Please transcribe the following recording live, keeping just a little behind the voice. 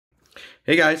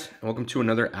Hey guys, and welcome to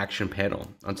another action panel.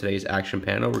 On today's action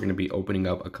panel, we're going to be opening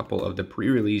up a couple of the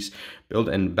pre-release Build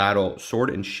and Battle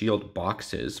Sword and Shield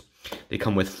boxes. They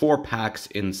come with 4 packs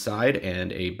inside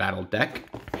and a battle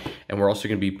deck. And we're also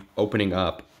going to be opening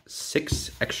up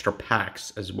 6 extra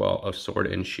packs as well of Sword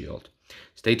and Shield.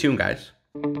 Stay tuned, guys.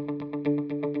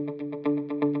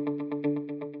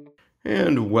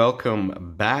 And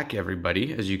welcome back,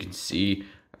 everybody. As you can see,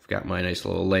 I've got my nice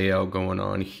little layout going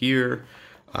on here.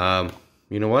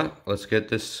 You know what? Let's get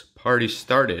this party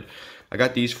started. I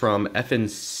got these from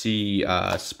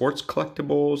FNC Sports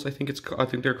Collectibles. I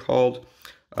think they're called.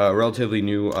 Relatively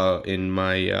new in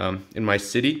my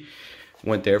city.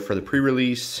 Went there for the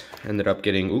pre-release. Ended up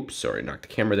getting, oops, sorry, knocked the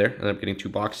camera there. Ended up getting 2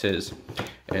 boxes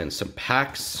and some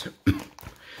packs.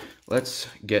 Let's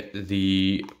get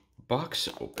the box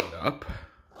opened up.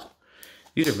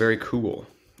 These are very cool.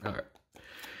 All right.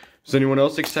 Is anyone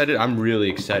else excited? I'm really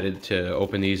excited to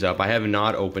open these up. I have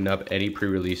not opened up any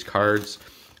pre-release cards.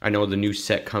 I know the new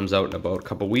set comes out in about a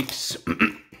couple weeks.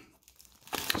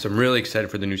 So I'm really excited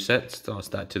for the new set. Let's toss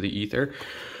that to the ether.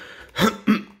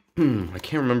 I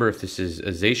can't remember if this is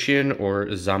Zacian or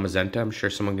Zamazenta. I'm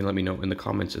sure someone can let me know in the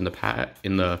comments in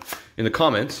the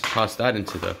comments. Toss that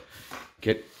into the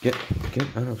get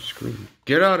out of screen.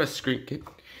 Get out of screen.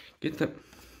 Get the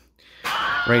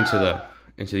right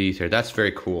into the ether. That's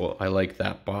very cool. I like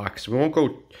that box. We won't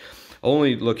go. I'll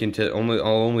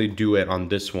only do it on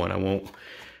this one. I won't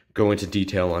go into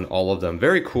detail on all of them.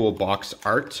 Very cool box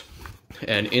art.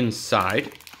 And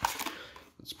inside,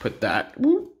 let's put that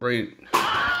right.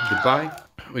 Goodbye.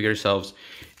 We get ourselves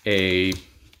a.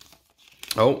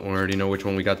 Oh, we already know which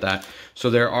one we got that. So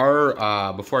there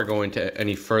are. Before I go into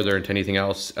any further into anything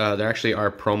else, there actually are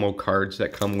promo cards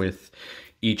that come with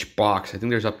each box. I think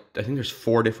there's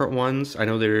 4 different ones. I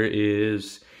know there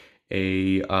is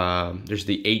a there's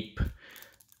the ape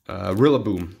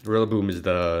Rillaboom.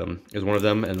 Rillaboom is one of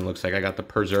them, and it looks like I got the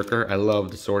Berserker. I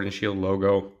love the Sword and Shield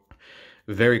logo.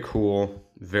 Very cool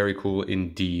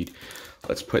indeed.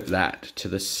 Let's put that to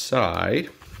the side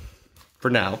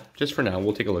for now. Just for now,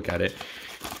 we'll take a look at it.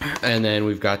 And then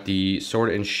we've got the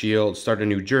Sword and Shield Start a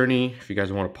New Journey. If you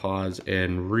guys want to pause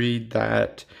and read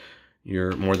that,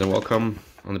 you're more than welcome.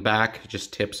 On the back,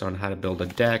 just tips on how to build a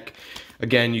deck.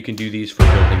 Again, you can do these for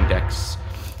building decks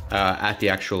at the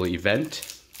actual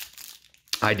event.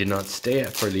 I did not stay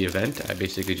for the event. I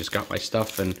basically just got my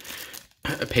stuff and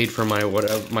paid for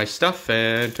my stuff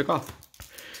and took off.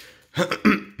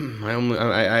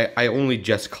 I only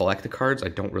just collect the cards. I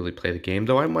don't really play the game,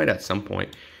 though I might at some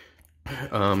point.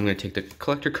 I'm gonna take the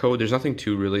collector code. There's nothing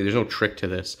to really. There's no trick to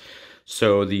this.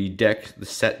 So the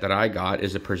set that I got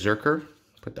is a Berserker.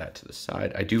 Put that to the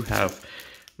side. I do have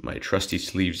my trusty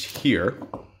sleeves here.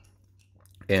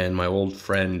 And my old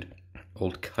friend,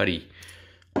 Old Cuddy.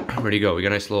 Ready to go. We got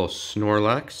a nice little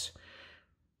Snorlax.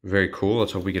 Very cool.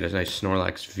 Let's hope we get a nice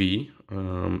Snorlax V.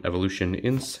 Evolution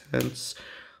Incense.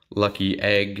 Lucky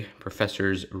Egg.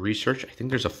 Professor's Research. I think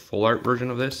there's a full art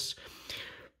version of this.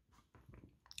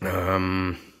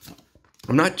 I'm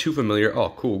not too familiar. Oh,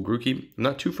 cool. Grookey. I'm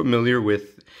not too familiar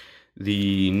with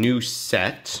the new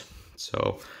set.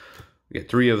 So we get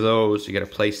 3 of those. You get a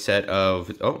play set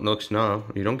of, oh, no,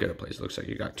 you don't get a place. It looks like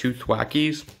you got 2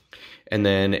 Thwackies and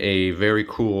then a very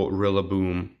cool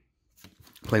Rillaboom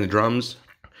playing the drums.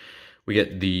 We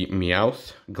get the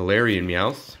Meowth, Galarian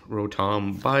Meowth,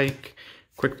 Rotom Bike,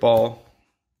 Quick Ball,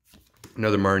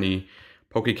 another Marnie,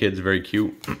 Pokekid's very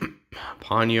cute,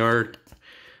 Pawniard.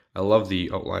 I love the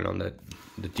outline on the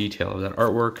detail of that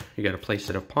artwork. You get a play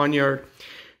set of Pawniard,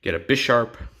 get a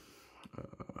Bisharp.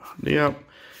 Yep,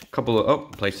 a couple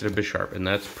of, place it a Bisharp, and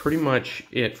that's pretty much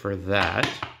it for that.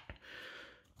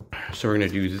 So we're gonna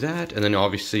do that, and then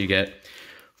obviously you get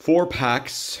 4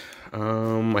 packs.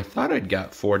 I thought I'd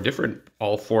got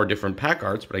all 4 different pack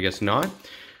arts, but I guess not.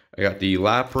 I got the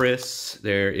Lapras,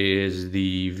 there is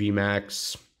the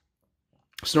VMAX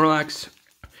Snorlax,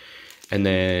 and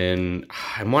then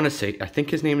I want to say, I think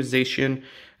his name is Zacian.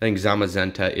 I think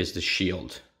Zamazenta is the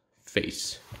shield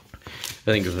face. I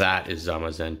think that is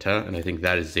Zamazenta, and I think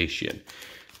that is Zacian.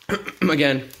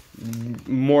 Again,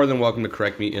 more than welcome to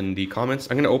correct me in the comments.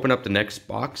 I'm going to open up the next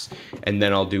box, and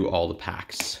then I'll do all the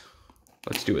packs.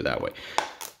 Let's do it that way.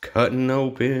 Cutting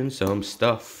open some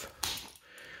stuff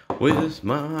with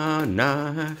my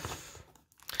knife.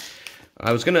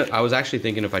 I was actually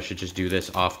thinking if I should just do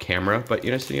this off camera, but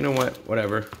you know what?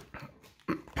 Whatever.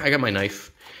 I got my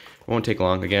knife. It won't take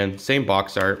long. Again, same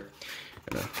box art.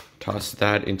 Toss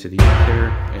that into the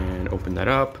ether and open that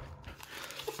up.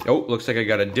 Oh, looks like I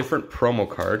got a different promo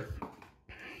card.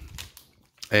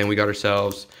 And we got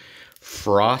ourselves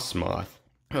Frostmoth.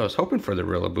 I was hoping for the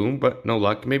Rillaboom, but no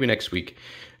luck. Maybe next week.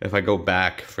 If I go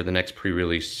back for the next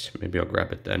pre-release, maybe I'll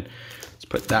grab it then. Let's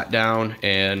put that down.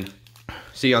 And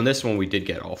see, on this one, we did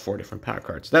get all 4 different pack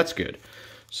cards. That's good.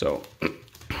 So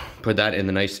put that in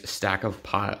the nice stack of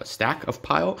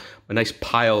pile, a nice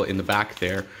pile in the back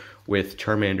there with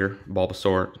Charmander,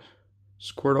 Bulbasaur,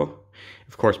 Squirtle,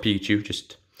 of course Pikachu,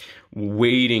 just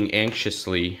waiting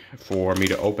anxiously for me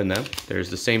to open them. There's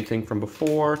the same thing from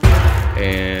before.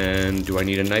 And do I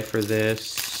need a knife for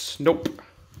this? Nope.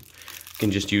 I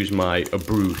can just use my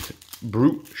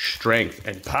brute strength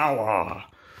and power.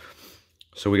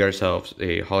 So we got ourselves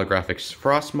a holographic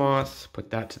Frostmoth. Put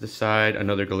that to the side.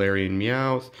 Another Galarian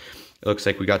Meowth. It looks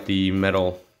like we got the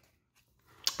metal.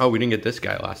 Oh, we didn't get this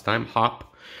guy last time.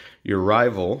 Hop, your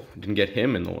rival. Didn't get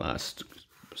him in the last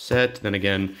set. Then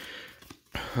again,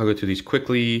 I'll go through these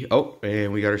quickly. Oh,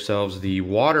 and we got ourselves the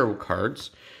water cards.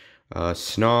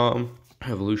 Snom,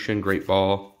 Evolution, Great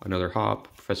Ball, another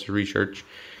Hop, Professor Research.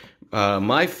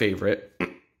 My favorite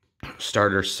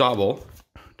starter, Sobble.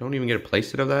 Don't even get a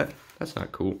playset of that. That's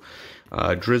not cool.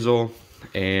 Drizzle,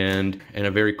 and a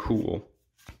very cool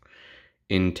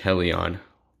Inteleon.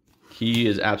 He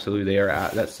is absolutely there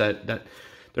at that set. That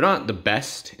they're not the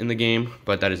best in the game,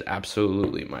 but that is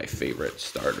absolutely my favorite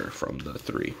starter from the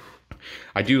 3.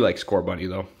 I do like Score Bunny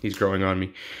though. He's growing on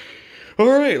me. All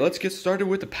right, let's get started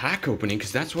with the pack opening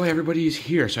because that's why everybody is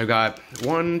here. So I got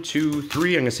 1, 2,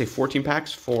 3. I'm gonna say 14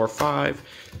 packs. 4, 5,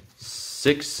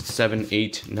 6, 7,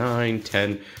 8, 9,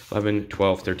 10, 11,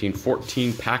 12, 13,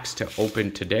 14 packs to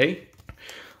open today.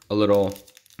 A little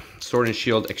Sword and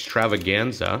Shield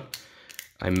extravaganza.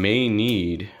 I may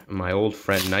need my old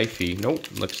friend Knifey.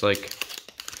 Nope, looks like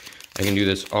I can do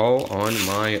this all on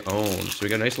my own. So we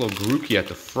got a nice little Grookey at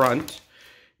the front.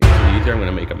 I'm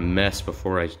gonna make a mess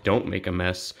before I don't make a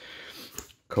mess.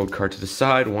 Code card to the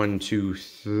side. 1, 2,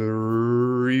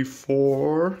 3,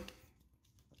 4.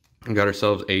 We got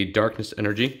ourselves a Darkness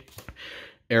Energy,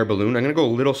 Air Balloon. I'm gonna go a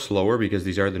little slower because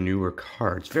these are the newer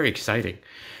cards. Very exciting.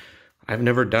 I've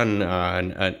never done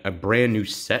a brand new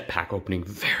set pack opening.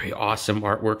 Very awesome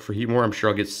artwork for Heatmore. I'm sure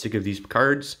I'll get sick of these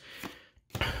cards.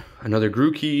 Another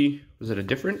Grookey. Was it a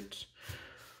different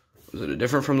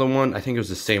from the one? I think it was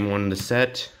the same one in the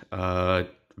set.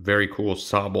 Very cool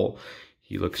Sobble.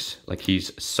 He looks like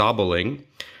he's sobbling.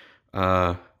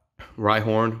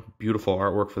 Rhyhorn. Beautiful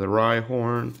artwork for the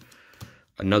Rhyhorn.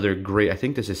 Another great, I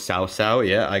think this is Sao Sao.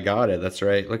 Yeah, I got it. That's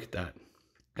right. Look at that.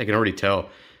 I can already tell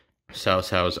Sao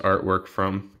Sao's artwork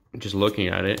from just looking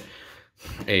at it.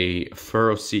 A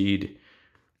Furrow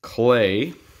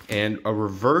Clay and a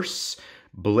reverse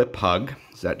Blip Hug.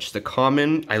 Is that just a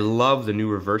common? I love the new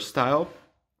reverse style.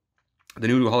 The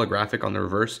new holographic on the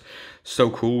reverse. So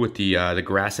cool with the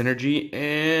grass energy.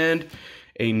 And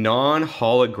a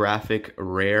non-holographic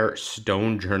rare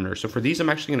Stonejourner. So for these, I'm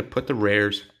actually going to put the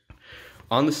rares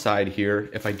on the side here.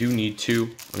 If I do need to,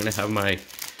 I'm going to have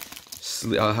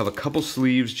I'll have a couple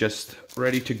sleeves just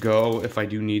ready to go if I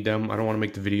do need them. I don't want to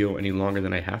make the video any longer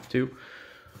than I have to.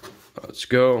 Let's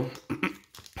go.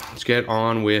 Let's get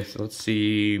on with, let's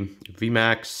see,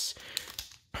 VMAX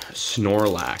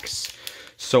Snorlax.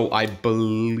 So I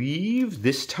believe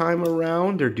this time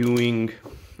around they're doing,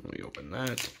 let me open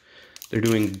that. They're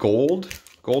doing gold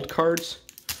cards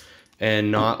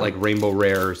and not like rainbow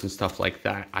rares and stuff like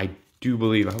that. I do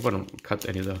believe, I hope I don't cut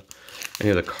any of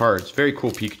the cards. Very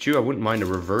cool Pikachu. I wouldn't mind a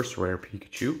reverse rare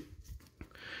Pikachu.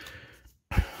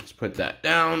 Let's put that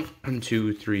down. 1,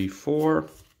 2, 3, 4.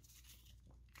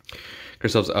 Get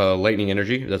ourselves a Lightning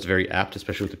Energy. That's very apt,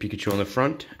 especially with the Pikachu on the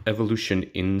front. Evolution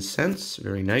Incense.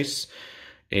 Very nice.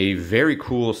 A very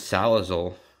cool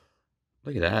Salazzle.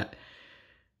 Look at that.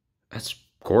 That's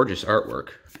gorgeous artwork.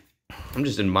 I'm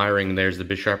just admiring. There's the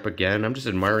Bisharp again. I'm just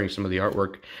admiring some of the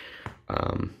artwork.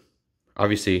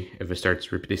 Obviously, if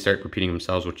they start repeating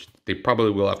themselves, which they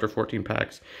probably will after 14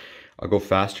 packs, I'll go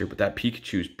faster. But that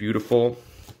Pikachu is beautiful.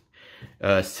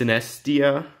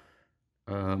 Sinestia.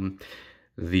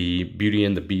 The Beauty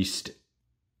and the Beast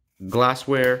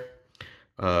glassware.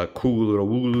 Cool little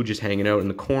Wooloo just hanging out in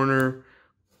the corner.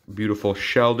 Beautiful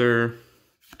Shelder.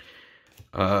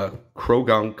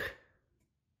 Krogunk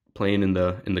playing in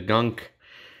the gunk.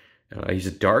 He's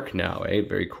a dark now, eh?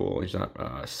 Very cool. He's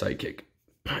not psychic.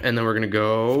 And then we're gonna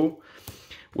go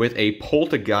with a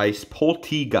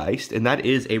Poltegeist, and that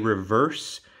is a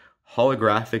reverse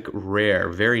holographic rare.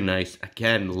 Very nice.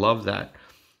 Again, love that.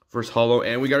 First holo,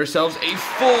 and we got ourselves a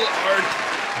full art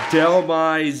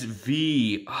Delmise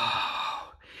V.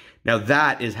 Oh, now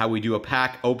that is how we do a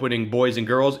pack opening, boys and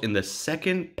girls, in the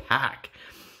second pack.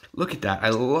 Look at that. I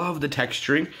love the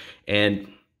texturing, and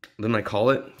then I call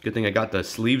it. Good thing I got the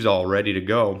sleeves all ready to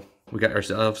go. We got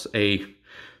ourselves a,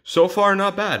 so far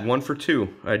not bad, 1 for 2.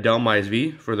 Delmise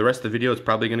V. For the rest of the video, it's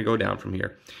probably going to go down from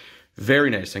here. Very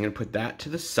nice. I'm going to put that to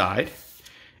the side.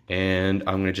 And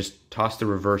I'm going to just toss the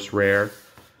reverse rare.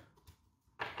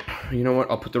 You know what?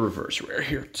 I'll put the reverse rare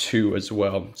here too as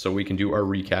well, so we can do our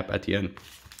recap at the end.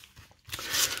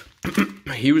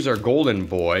 He was our golden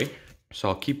boy, so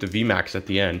I'll keep the VMAX at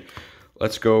the end.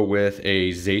 Let's go with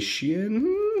a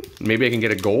Zacian. Maybe I can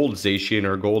get a gold Zacian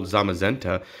or a gold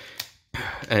Zamazenta.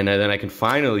 And then I can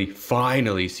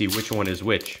finally see which one is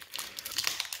which.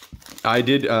 I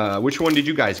did, which one did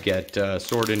you guys get?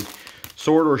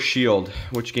 Sword or Shield?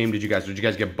 Which game did you guys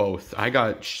get both? I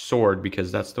got Sword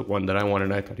because that's the one that I wanted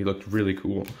and I thought he looked really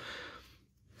cool.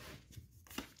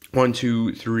 1,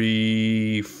 2,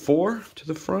 3, 4 to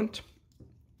the front.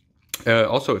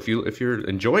 Also, if you're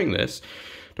enjoying this,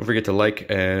 don't forget to like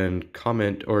and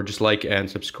comment, or just like and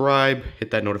subscribe.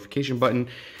 Hit that notification button.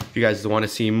 If you guys want to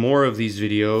see more of these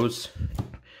videos,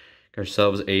 get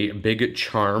ourselves a big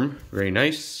charm. Very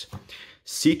nice.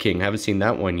 Seeking, haven't seen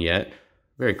that one yet.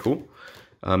 Very cool.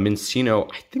 Mincino,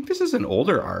 I think this is an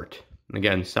older art.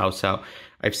 Again, South.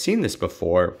 I've seen this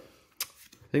before.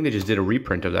 I think they just did a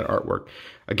reprint of that artwork.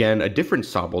 Again, a different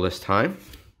Sobble this time.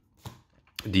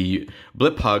 The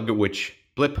Blip Bug,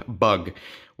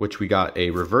 which we got a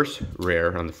reverse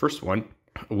rare on the first one.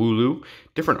 Wooloo,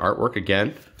 different artwork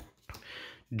again.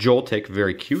 Joltik,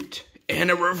 very cute. And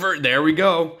a revert, there we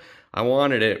go. I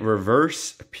wanted it,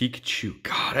 reverse Pikachu.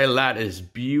 God, that is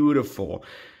beautiful.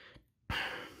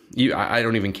 I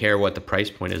don't even care what the price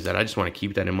point is. That I just want to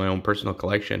keep that in my own personal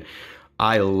collection.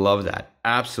 I love that,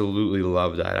 absolutely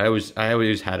love that. I've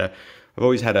always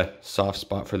had a soft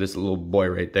spot for this little boy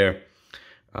right there.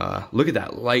 Look at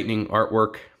that lightning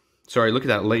artwork. Sorry, look at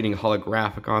that lightning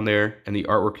holographic on there, and the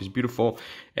artwork is beautiful.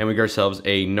 And we got ourselves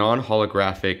a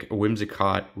non-holographic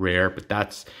Whimsicott rare, but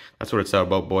that's what it's all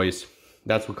about, boys.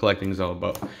 That's what collecting is all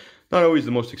about. Not always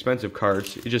the most expensive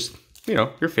cards. You just, you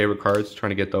know, your favorite cards,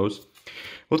 trying to get those.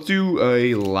 Let's do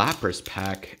a Lapras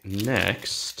pack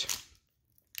next.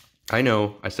 I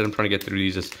know, I said I'm trying to get through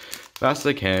these as fast as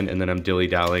I can, and then I'm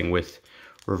dilly-dallying with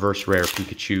reverse rare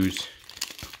Pikachus.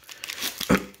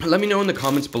 Let me know in the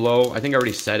comments below. I think I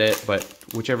already said it, but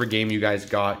whichever game you guys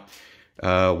got,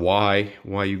 why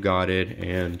you got it,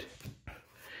 and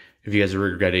if you guys are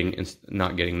regretting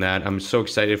not getting that. I'm so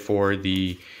excited for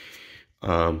the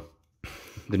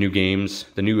new games,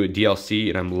 the new DLC,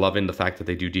 and I'm loving the fact that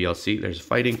they do DLC. There's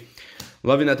fighting.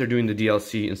 Loving that they're doing the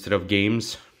DLC instead of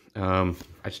games. I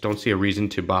just don't see a reason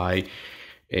to buy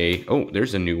a... Oh,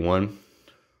 there's a new one.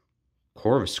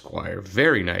 Corvisquire,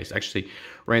 very nice. Actually,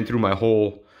 ran through my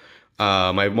whole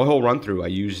my whole run through. I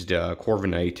used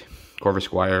Corviknight,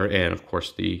 Corvisquire, and of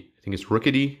course I think it's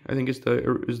Rookity. I think is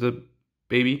the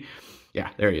baby. Yeah,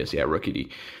 there he is. Yeah,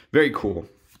 Rookity. Very cool.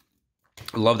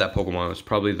 I love that Pokemon. It's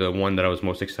probably the one that I was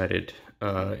most excited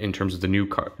in terms of the new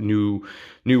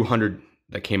 100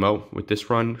 that came out with this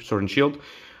run, Sword and Shield.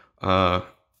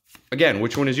 Again,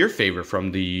 which one is your favorite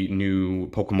from the new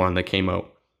Pokemon that came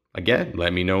out? Again,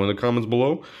 let me know in the comments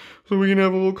below so we can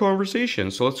have a little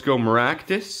conversation. So let's go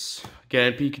Maractus.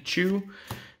 Again, Pikachu.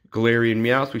 Galarian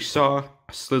Meowth. We saw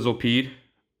Slizzlepede.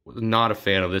 Not a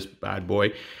fan of this bad boy.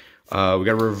 We got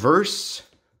a reverse.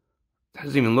 That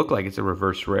doesn't even look like it's a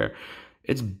reverse rare.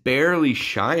 It's barely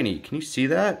shiny. Can you see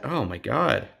that? Oh my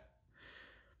god.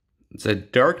 It's a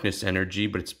darkness energy,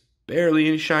 but it's barely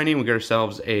any shiny. We got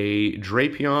ourselves a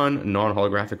Drapion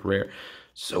non-holographic rare.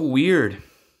 So weird.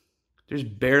 There's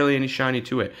barely any shiny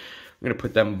to it. I'm going to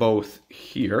put them both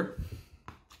here.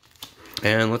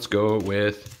 And let's go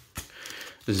with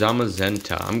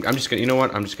Zamazenta. I'm just going to, you know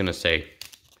what? I'm just going to say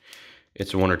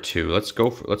it's 1 or 2. Let's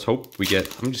hope we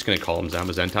get, I'm just going to call him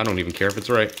Zamazenta. I don't even care if it's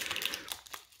right.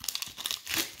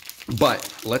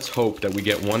 But let's hope that we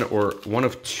get one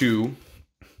of 2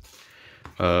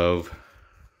 of,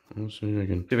 let's see if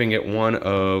I can get one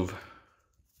of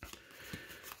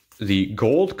the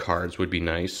gold cards would be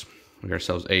nice. We got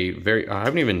ourselves a very, I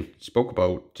haven't even spoke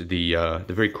about the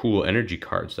very cool energy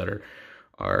cards that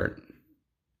are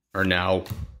now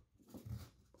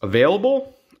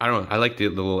available. I don't know. I like the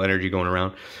little energy going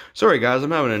around. Sorry guys,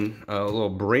 I'm having a little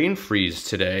brain freeze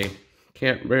today.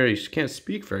 Can't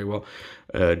speak very well.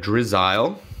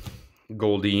 Drizzile,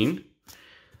 Goldeen.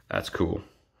 That's cool.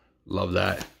 Love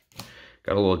that.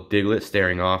 Got a little Diglett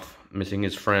staring off, missing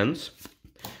his friends.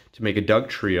 To make a Doug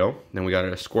trio. Then we got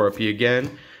a Scorpy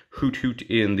again. Hoot Hoot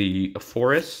in the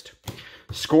forest.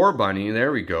 Score Bunny,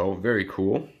 there we go. Very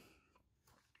cool.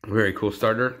 Very cool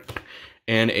starter.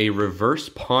 And a reverse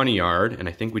Pawniard. And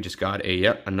I think we just got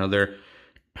yet another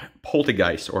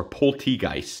Poltergeist or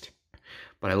Poltegeist.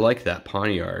 But I like that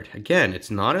Pawniard. Again, it's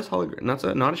not as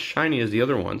not as shiny as the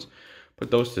other ones.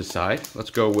 Put those to the side.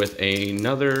 Let's go with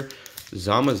another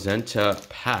Zamazenta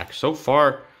pack. So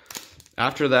far,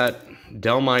 after that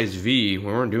Delmise V, we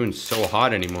weren't doing so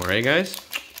hot anymore, eh, guys?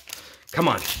 Come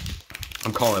on.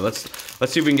 I'm calling it. Let's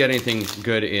see if we can get anything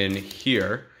good in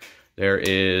here. There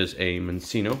is a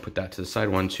Mencino. Put that to the side.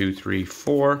 1, 2, 3,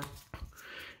 4.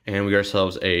 And we got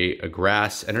ourselves a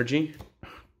Grass Energy.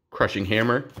 Crushing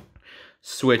Hammer.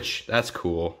 Switch. That's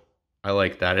cool. I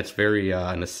like that. It's very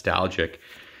nostalgic.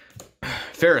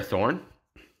 Ferrothorn.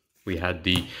 We had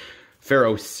the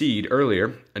Pharaoh Seed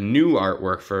earlier. A new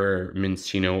artwork for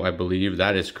Mencino, I believe.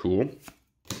 That is cool.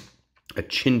 A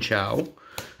Chinchou.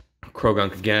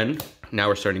 Krogunk again. Now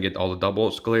we're starting to get all the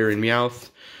doubles. Galarian Meowth.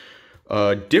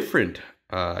 Different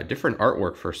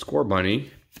artwork for Scorbunny.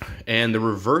 And the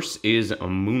reverse is a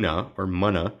Muna or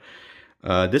Munna.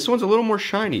 This one's a little more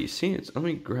shiny. See, let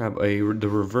me grab the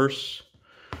reverse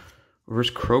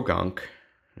Krogunk.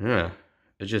 Yeah.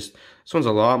 This one's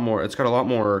a lot more, it's got a lot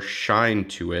more shine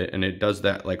to it, and it does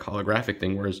that like holographic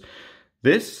thing, whereas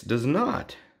this does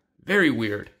not. Very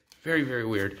weird. Very, very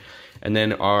weird. And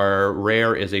then our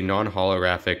rare is a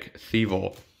non-holographic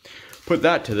Thievul. Put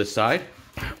that to the side.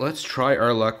 Let's try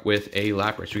our luck with a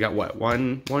Lapras. We got what?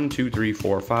 1, 2, 3,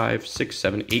 4, 5, 6,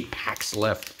 7, 8 packs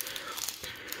left.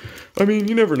 I mean,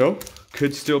 you never know.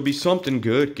 Could still be something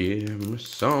good. Give me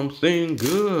something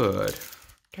good.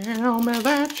 Tell me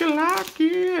that you like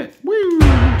it. Woo!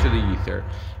 To the ether.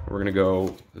 We're going to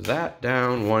go that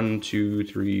down. 1, 2,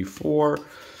 3, 4.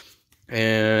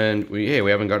 And we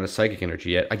haven't gotten a Psychic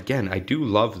Energy yet. Again, I do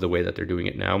love the way that they're doing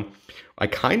it now. I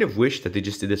kind of wish that they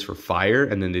just did this for fire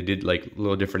and then they did like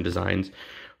little different designs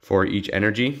for each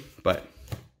energy. But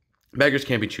beggars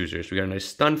can't be choosers. We got a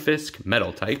nice Stunfisk,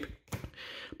 Metal type.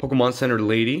 Pokemon Center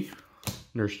Lady,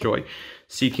 Nurse Joy.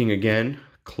 Seeking again.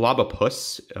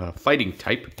 Clobopus, fighting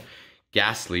type.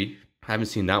 Ghastly. I haven't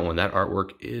seen that one. That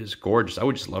artwork is gorgeous. I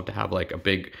would just love to have like a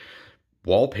big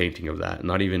wall painting of that,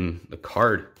 not even the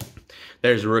card.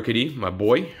 There's Rookity, my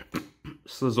boy.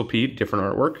 Slizzlepede, different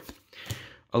artwork.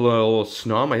 A little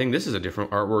Snom. I think this is a different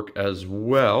artwork as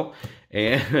well.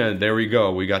 And there we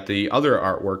go. We got the other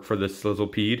artwork for the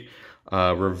Slizzlepede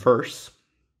reverse.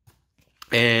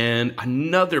 And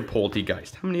another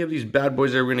Poltegeist. How many of these bad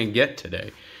boys are we going to get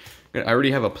today? I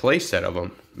already have a play set of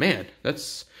them. Man,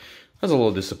 that's a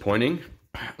little disappointing.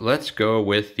 Let's go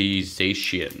with the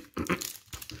Zacian.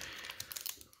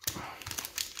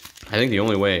 I think the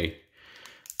only way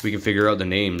we can figure out the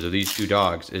names of these two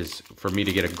dogs is for me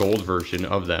to get a gold version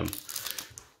of them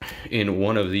in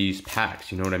one of these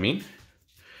packs. You know what I mean?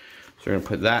 So we're going to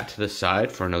put that to the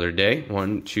side for another day.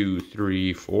 1, 2,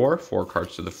 3, 4. 4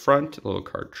 cards to the front. A little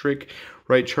card trick.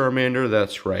 Right, Charmander?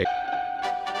 That's right.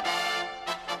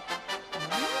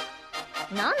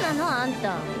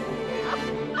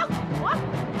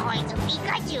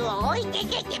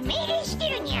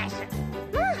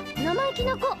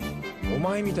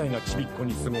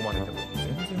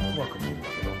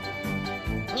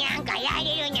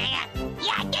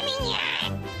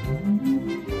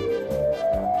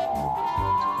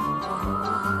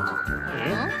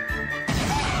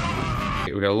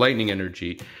 Okay, we got a Lightning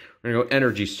Energy. We're gonna go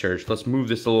Energy Search. Let's move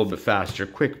this a little bit faster.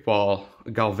 Quick Ball,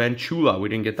 Galvantula. We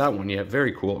didn't get that one yet.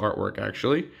 Very cool artwork,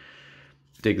 actually.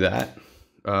 Dig that.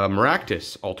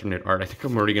 Maractus alternate art. I think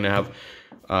I'm already gonna have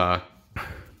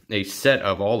a set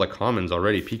of all the commons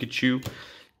already. Pikachu,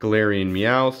 Galarian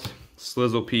Meowth,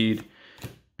 Slizzlepede,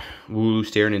 Wooloo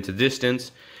staring into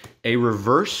distance. A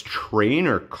reverse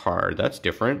trainer card. That's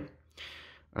different.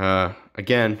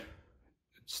 Again,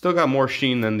 still got more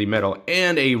sheen than the metal.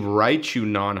 And a Raichu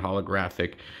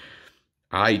non-holographic.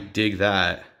 I dig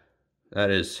that. That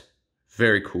is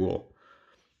very cool.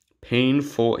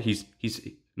 Painful. He's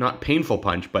not painful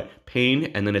punch, but pain,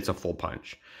 and then it's a full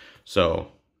punch. So,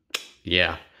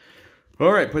 yeah.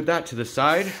 All right, put that to the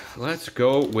side. Let's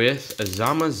go with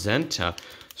Zamazenta.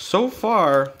 So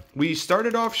far, we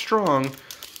started off strong,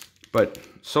 but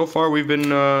so far we've been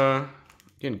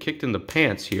getting kicked in the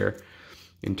pants here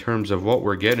in terms of what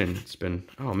we're getting. It's been,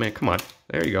 oh man, come on.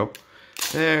 There you go.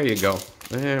 There you go.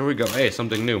 There we go. Hey,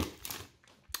 something new.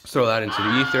 Let's throw that into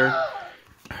the ether.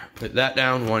 Put that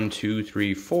down. 1, 2,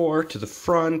 3, 4 to the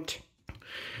front.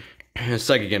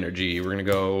 Psychic Energy. We're going to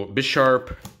go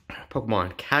Bisharp,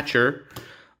 Pokemon Catcher.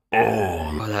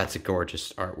 Oh, that's a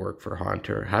gorgeous artwork for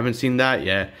Haunter. Haven't seen that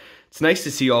yet. It's nice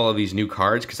to see all of these new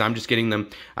cards because I'm just getting them.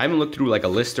 I haven't looked through like a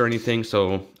list or anything,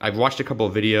 so I've watched a couple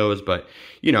of videos, but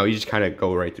you know, you just kind of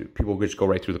go right through. People just go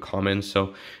right through the comments,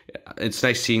 so it's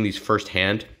nice seeing these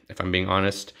firsthand, if I'm being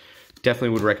honest. Definitely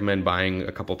would recommend buying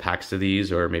a couple packs of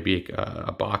these, or maybe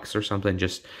a box or something,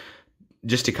 just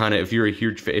to kind of, if you're a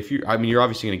huge fan, I mean, you're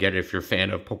obviously going to get it if you're a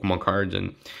fan of Pokemon cards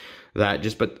and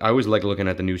that, but I always like looking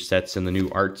at the new sets and the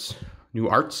new art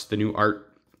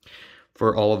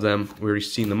for all of them. We already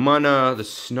seen the Mana, the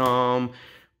Snom,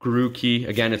 Grookey.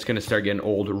 Again, it's going to start getting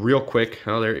old real quick.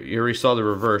 Oh, there, you already saw the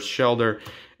reverse Shelder,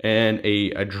 and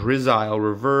a Drizzile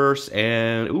reverse,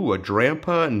 and ooh, a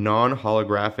Drampa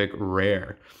non-holographic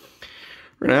rare.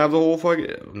 We're gonna have the whole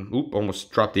fucking, oop,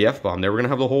 almost dropped the F-bomb there. We're gonna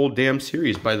have the whole damn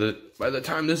series by the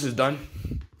time this is done.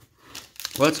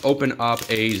 Let's open up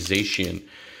a Zacian.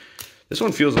 This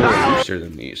one feels a little looser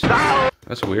than these.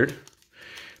 That's weird.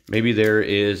 Maybe there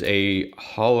is a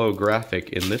holographic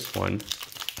in this one,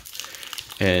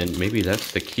 and maybe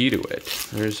that's the key to it.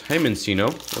 There's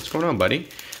Hymencino. What's going on, buddy?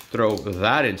 Throw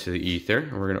that into the ether,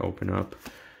 and we're gonna open up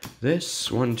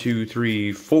this. 1, 2,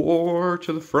 3, 4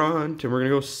 to the front, and we're gonna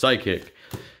go Psychic.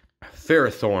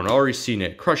 Ferrothorn, already seen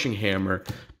it. Crushing Hammer.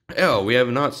 Oh, we have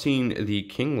not seen the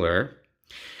Kingler.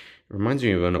 It reminds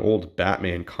me of an old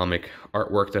Batman comic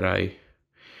artwork that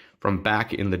from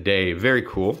back in the day. Very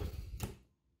cool.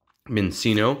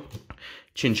 Mincino.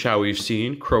 Chinchou we've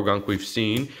seen. Krogunk we've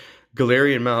seen.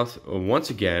 Galarian Mouth once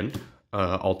again.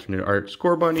 Alternate art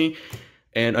Scorbunny.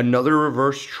 And another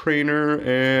reverse trainer.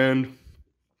 And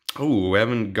oh, we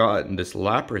haven't gotten this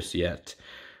Lapras yet.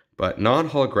 But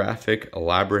non-holographic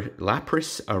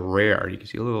Lapras rare. You can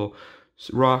see a little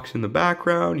rocks in the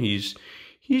background. He's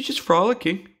just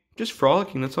frolicking. Just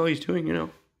frolicking. That's all he's doing, you know.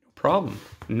 No problem.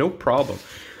 No problem.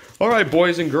 All right,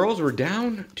 boys and girls, we're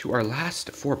down to our last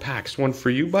 4 packs. One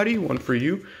for you, buddy. One for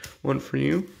you. One for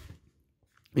you.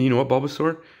 And you know what,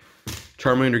 Bulbasaur?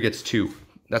 Charmander gets 2.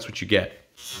 That's what you get.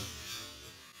 So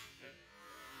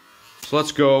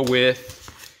let's go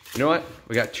with, you know what?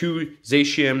 We got 2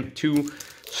 Zacian, 2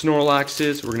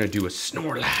 Snorlaxes. We're going to do a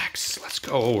Snorlax. Let's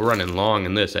go. We're running long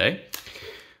in this, eh?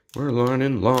 We're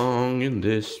running long in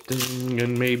this thing,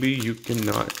 and maybe you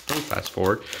cannot. Don't fast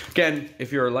forward. Again,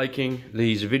 if you're liking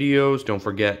these videos, don't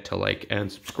forget to like and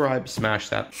subscribe. Smash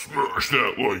that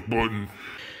like button.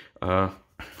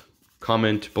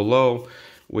 Comment below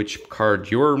which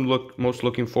card you're most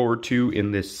looking forward to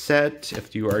in this set.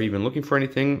 If you are even looking for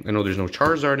anything. I know there's no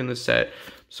Charizard in this set.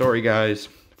 Sorry, guys.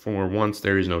 For once,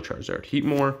 there is no Charizard.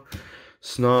 Heatmore,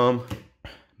 Snom,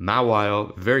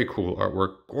 Mawile. Very cool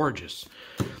artwork. Gorgeous.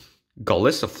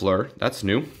 Golisafleur. That's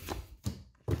new.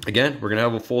 Again, we're going to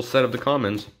have a full set of the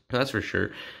commons. That's for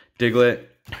sure. Diglett.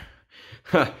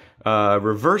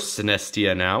 Reverse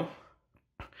Sinestia now.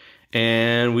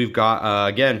 And we've got,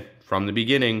 again, from the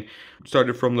beginning.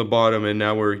 Started from the bottom, and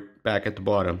now we're back at the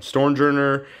bottom.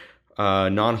 Stormjourner,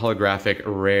 non-holographic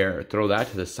rare. Throw that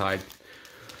to the side.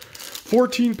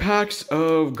 14 packs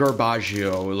of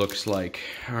Garbaggio, it looks like.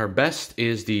 Our best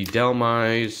is the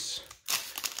Delmise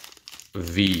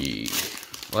V.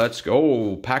 Let's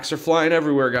go. Packs are flying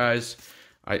everywhere, guys.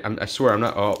 I swear I'm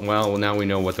not... Oh, well, now we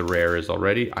know what the rare is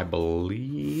already. I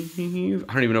believe...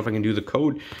 I don't even know if I can do the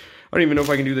code. I don't even know if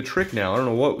I can do the trick now. I don't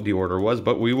know what the order was,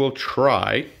 but we will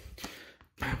try.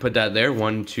 Put that there.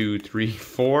 1, 2, 3,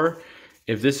 4.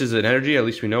 If this is an energy, at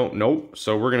least we know. Nope.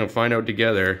 So we're going to find out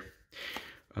together.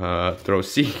 Throw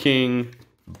Seeking,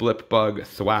 Blipbug,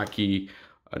 Thwackey,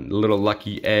 a little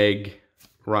Lucky Egg,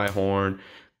 Rhyhorn,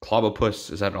 Clobbopus.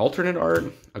 Is that an alternate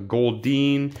art? A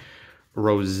Goldeen,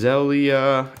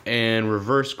 Roselia, and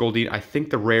reverse Goldeen. I think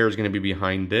the rare is going to be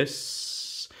behind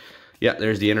this. Yeah,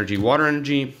 there's the energy, water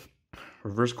energy,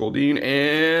 reverse Goldeen,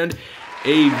 and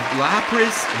a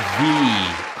Lapras V.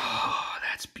 Oh,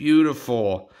 that's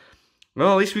beautiful.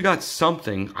 Well, at least we got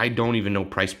something. I don't even know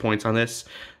price points on this.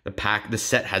 The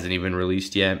set hasn't even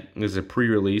released yet. This is a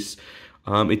pre-release.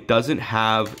 It doesn't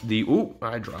have the, ooh,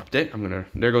 I dropped it.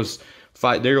 There goes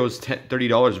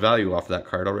 $30 value off of that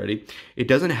card already. It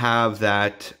doesn't have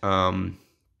that,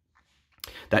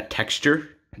 that texture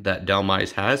that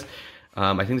Delmise has.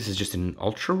 I think this is just an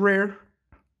ultra rare.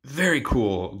 Very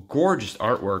cool, gorgeous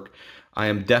artwork. I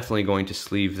am definitely going to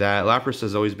sleeve that. Lapras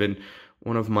has always been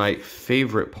one of my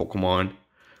favorite Pokemon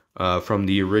from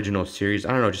the original series.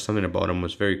 I don't know, just something about him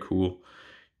was very cool.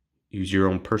 Use your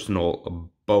own personal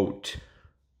boat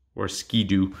or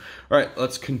ski-doo. All right,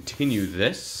 let's continue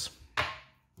this.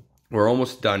 We're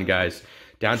almost done, guys.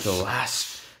 Down to the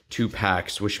last 2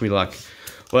 packs. Wish me luck.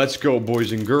 Let's go,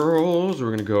 boys and girls. We're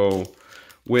going to go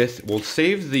with... We'll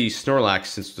save the Snorlax,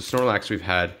 since the Snorlax we've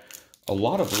had a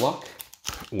lot of luck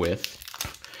with.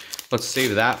 Let's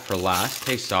save that for last.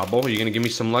 Hey, Sabo, are you going to give me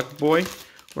some luck, boy?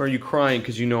 Or are you crying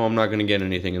because you know I'm not going to get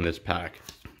anything in this pack?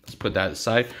 Let's put that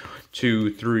aside.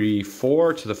 2, 3,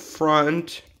 4 to the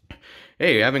front.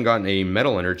 Hey, I haven't gotten a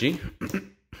Metal Energy.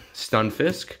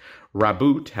 Stunfisk.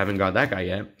 Raboot, haven't got that guy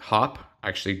yet. Hop,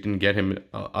 actually didn't get him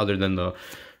other than the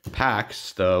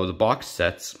packs, the box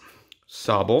sets.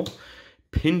 Sobble.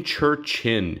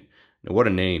 Pincherchin. Now, what a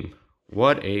name.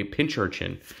 What a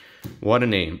Pincherchin. What a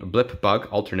name. Blip Bug,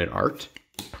 alternate art.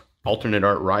 Alternate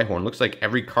art Rhyhorn. Looks like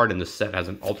every card in the set has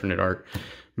an alternate art.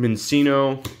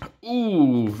 Mincino.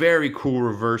 Ooh, very cool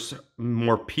reverse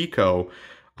Morpeko.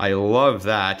 I love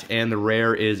that. And the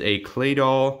rare is a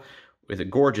Claydol with a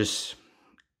gorgeous,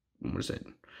 what is it?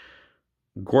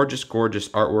 Gorgeous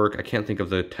artwork. I can't think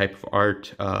of the type of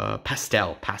art.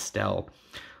 Pastel.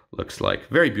 Looks like.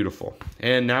 Very beautiful.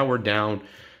 And now we're down.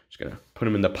 Just going to put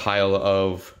them in the pile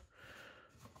of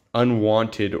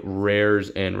unwanted rares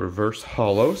and reverse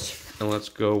holos. And let's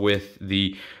go with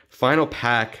the final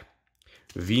pack,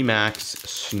 VMAX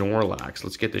Snorlax.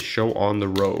 Let's get this show on the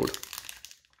road.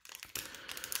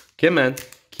 Kim Man,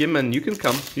 you can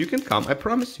come. You can come. I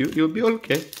promise you, you'll be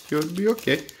okay. You'll be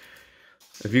okay.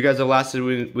 If you guys have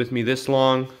lasted with me this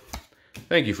long,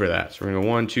 thank you for that. So we're going to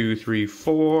go 1, 2, 3,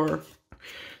 4.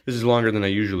 This is longer than I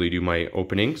usually do my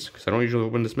openings, because I don't usually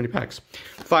open this many packs.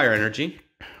 Fire Energy,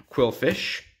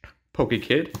 Quillfish,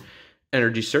 Pokekid,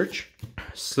 Energy Search,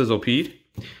 Slizzlepede.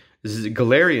 This is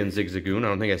Galarian Zigzagoon. I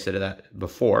don't think I said that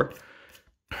before.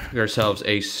 We got ourselves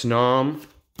a Snom,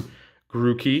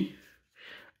 Grookey,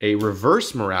 a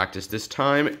reverse Maractus this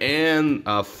time, and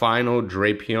a final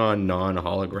Drapion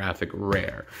non-holographic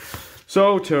rare.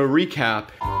 So to recap,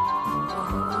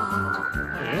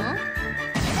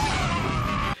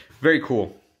 very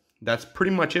cool. That's pretty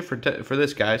much it for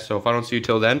this, guys. So if I don't see you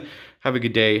till then, have a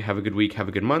good day, have a good week, have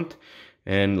a good month.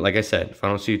 And like I said, if I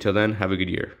don't see you till then, have a good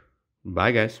year.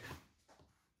 Bye, guys.